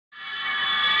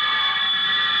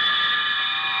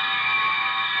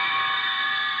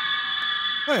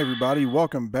Hi everybody,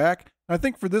 welcome back. I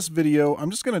think for this video,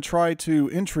 I'm just going to try to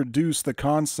introduce the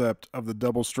concept of the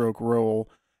double stroke roll,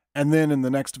 and then in the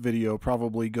next video,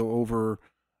 probably go over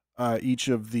each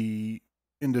of the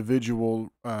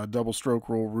individual double stroke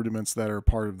roll rudiments that are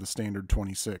part of the standard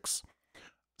 26.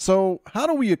 So how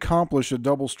do we accomplish a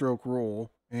double stroke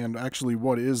roll, and actually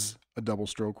what is a double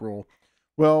stroke roll?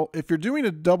 Well, if you're doing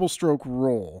a double stroke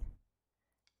roll,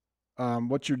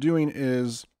 what you're doing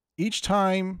is each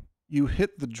time you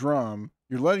hit the drum,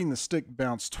 you're letting the stick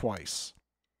bounce twice.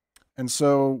 And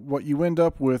so what you end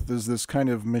up with is this kind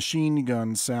of machine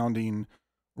gun sounding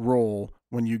roll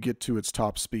when you get to its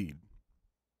top speed.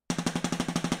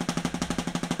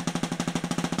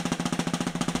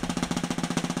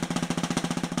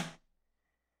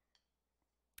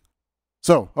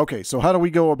 So how do we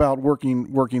go about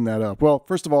working that up? Well,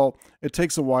 first of all, it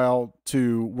takes a while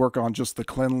to work on just the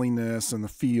cleanliness and the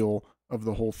feel of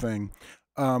the whole thing.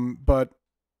 But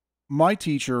my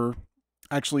teacher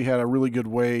actually had a really good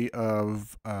way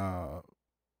of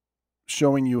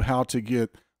showing you how to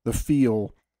get the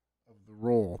feel of the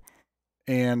roll.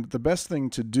 And the best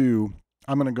thing to do,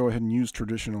 I'm going to go ahead and use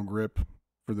traditional grip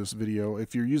for this video.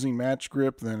 If you're using match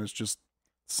grip, then it's just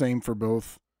same for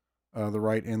both the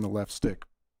right and the left stick.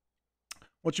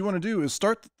 What you want to do is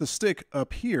start the stick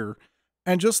up here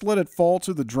and just let it fall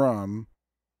to the drum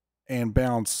and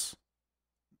bounce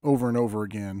over and over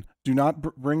again. Do not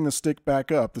bring the stick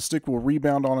back up. The stick will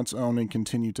rebound on its own and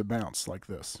continue to bounce like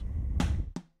this.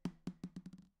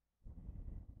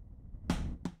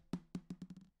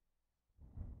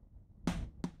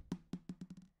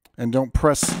 And don't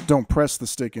press the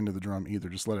stick into the drum either.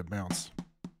 Just let it bounce.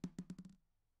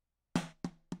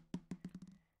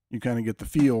 You kind of get the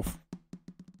feel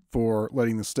for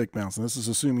letting the stick bounce. And this is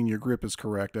assuming your grip is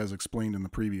correct, as explained in the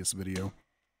previous video.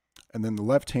 And then the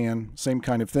left hand, same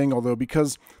kind of thing, although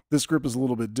because this grip is a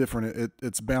little bit different,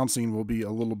 its bouncing will be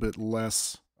a little bit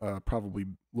less, probably a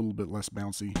little bit less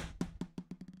bouncy.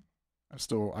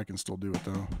 I can still do it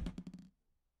though.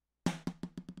 I'm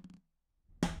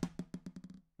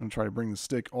going to try to bring the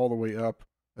stick all the way up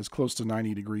as close to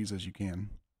 90 degrees as you can.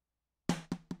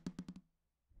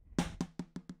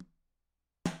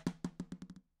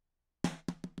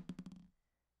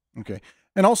 Okay,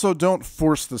 and also don't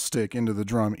force the stick into the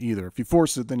drum either. If you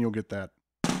force it, then you'll get that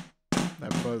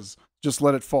buzz. Just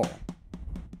let it fall.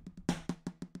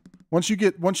 Once you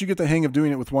get the hang of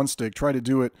doing it with one stick, try to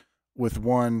do it with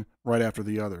one right after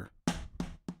the other.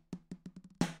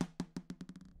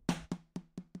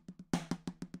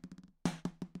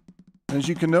 And as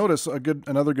you can notice,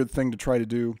 another good thing to try to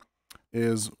do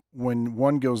is when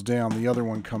one goes down, the other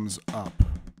one comes up.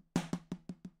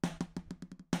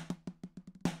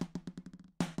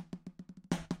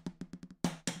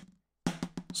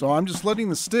 So I'm just letting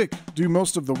the stick do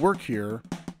most of the work here.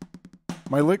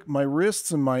 My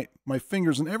wrists and my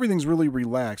fingers and everything's really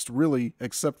relaxed, really,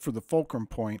 except for the fulcrum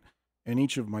point in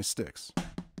each of my sticks.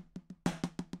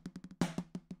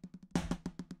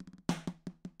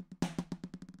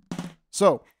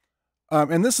 So,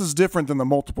 and this is different than the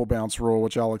multiple bounce roll,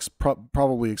 which I'll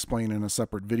probably explain in a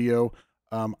separate video.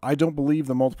 I don't believe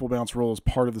the multiple bounce roll is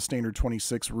part of the standard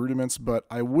 26 rudiments, but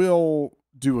I will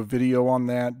do a video on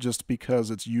that just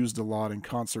because it's used a lot in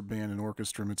concert band and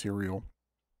orchestra material.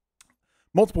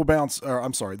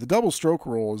 The double stroke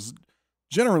roll is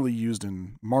generally used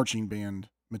in marching band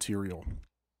material.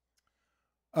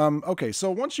 Okay,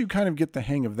 so once you kind of get the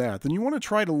hang of that, then you want to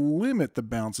try to limit the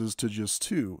bounces to just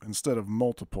two instead of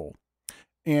multiple.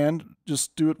 And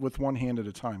just do it with one hand at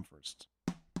a time first.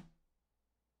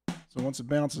 So once it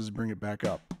bounces, bring it back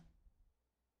up.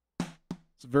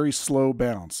 It's a very slow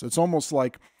bounce. It's almost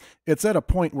like it's at a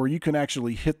point where you can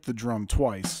actually hit the drum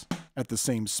twice at the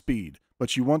same speed.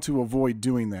 But you want to avoid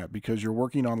doing that because you're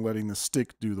working on letting the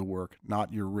stick do the work,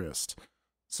 not your wrist.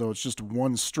 So it's just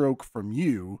one stroke from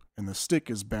you, and the stick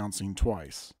is bouncing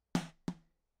twice.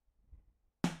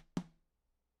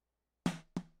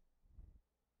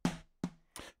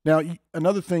 Now,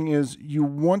 another thing is you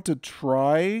want to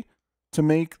try to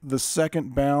make the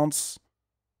second bounce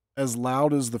as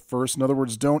loud as the first. In other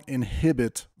words, don't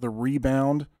inhibit the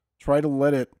rebound. Try to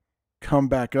let it come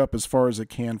back up as far as it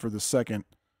can for the second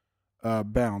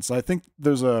bounce. I think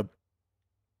there's a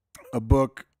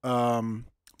book.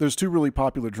 There's two really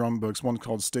popular drum books. One's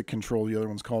called Stick Control. The other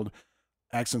one's called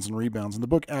Accents and Rebounds. In the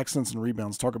book Accents and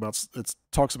Rebounds talks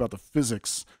about the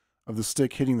physics of the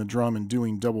stick hitting the drum and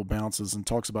doing double bounces, and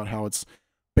talks about how it's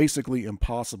basically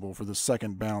impossible for the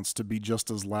second bounce to be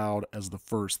just as loud as the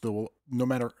first. No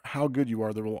matter how good you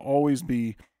are, there will always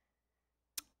be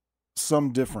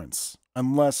some difference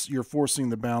unless you're forcing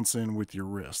the bounce in with your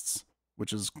wrists.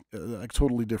 which is a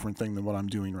totally different thing than what I'm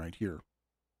doing right here.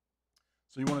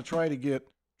 So you want to try to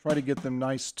get them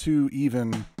nice 2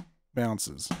 even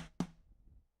bounces.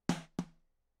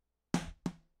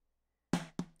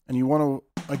 And you want to,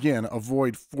 again,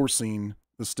 avoid forcing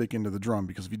the stick into the drum,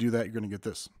 because if you do that, you're going to get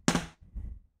this.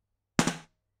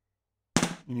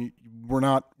 We're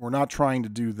not trying to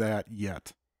do that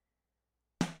yet.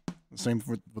 The same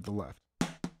with the left.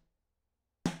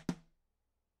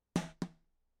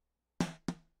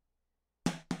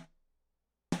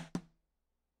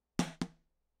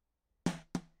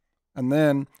 And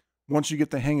then once you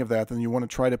get the hang of that, then you want to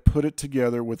try to put it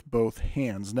together with both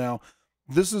hands. Now,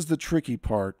 this is the tricky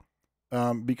part,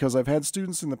 because I've had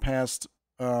students in the past,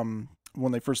 when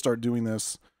they first start doing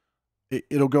this,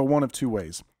 it'll go one of 2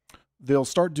 ways. They'll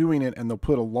start doing it and they'll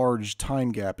put a large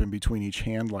time gap in between each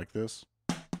hand like this.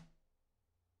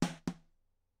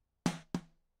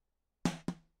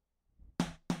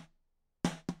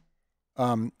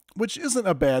 Which isn't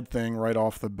a bad thing right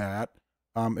off the bat.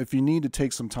 If you need to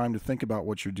take some time to think about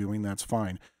what you're doing, that's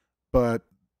fine. But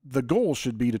the goal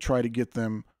should be to try to get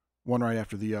them one right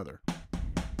after the other.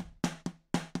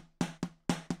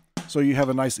 So you have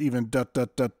a nice even dut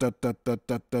dut dut dut dut dut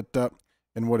dut dut dut,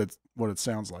 and what it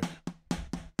sounds like.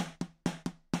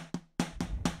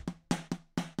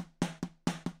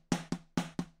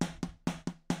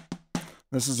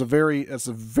 This is a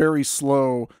very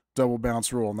slow double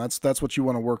bounce roll, and that's what you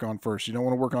want to work on first. You don't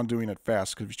want to work on doing it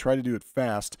fast, because if you try to do it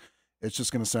fast, it's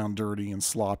just going to sound dirty and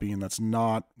sloppy, and that's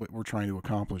not what we're trying to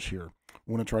accomplish here.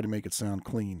 We want to try to make it sound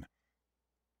clean.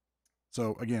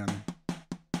 So again,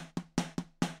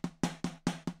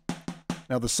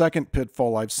 now the second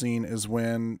pitfall I've seen is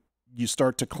when you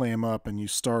start to clam up and you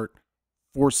start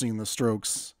forcing the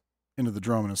strokes into the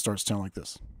drum, and it starts to sound like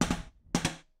this.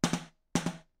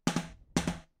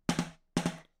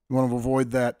 You want to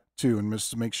avoid that too, and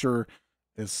just to make sure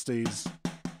it stays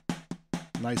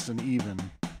nice and even.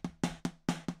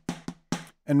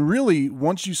 And really,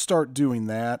 once you start doing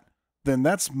that, then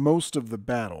that's most of the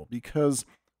battle, because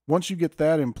once you get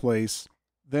that in place,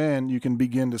 then you can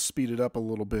begin to speed it up a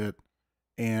little bit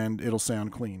and it'll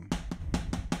sound clean.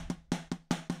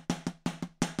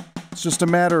 It's just a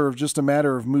matter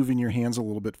of moving your hands a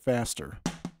little bit faster.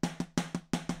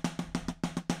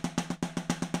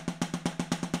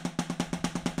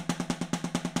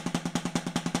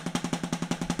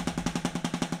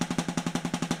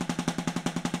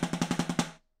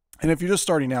 And if you're just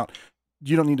starting out,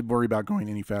 you don't need to worry about going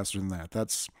any faster than that.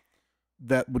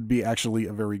 That would be actually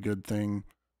a very good thing,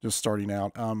 just starting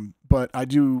out. But I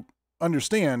do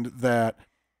understand that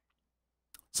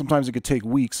sometimes it could take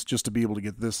weeks just to be able to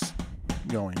get this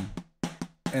going.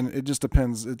 And it just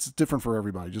depends. It's different for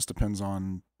everybody. It just depends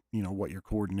on, what your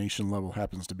coordination level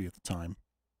happens to be at the time.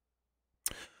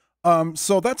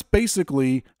 So that's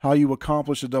basically how you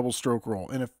accomplish a double stroke roll.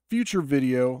 In a future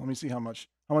video, let me see how much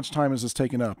time has this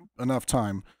taken up? Enough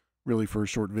time, really, for a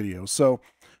short video. So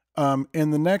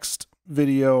in the next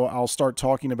video, I'll start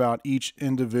talking about each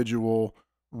individual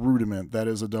rudiment that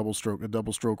is a double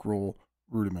stroke roll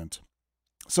rudiment.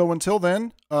 So until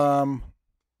then,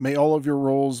 may all of your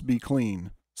rolls be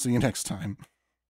clean. See you next time.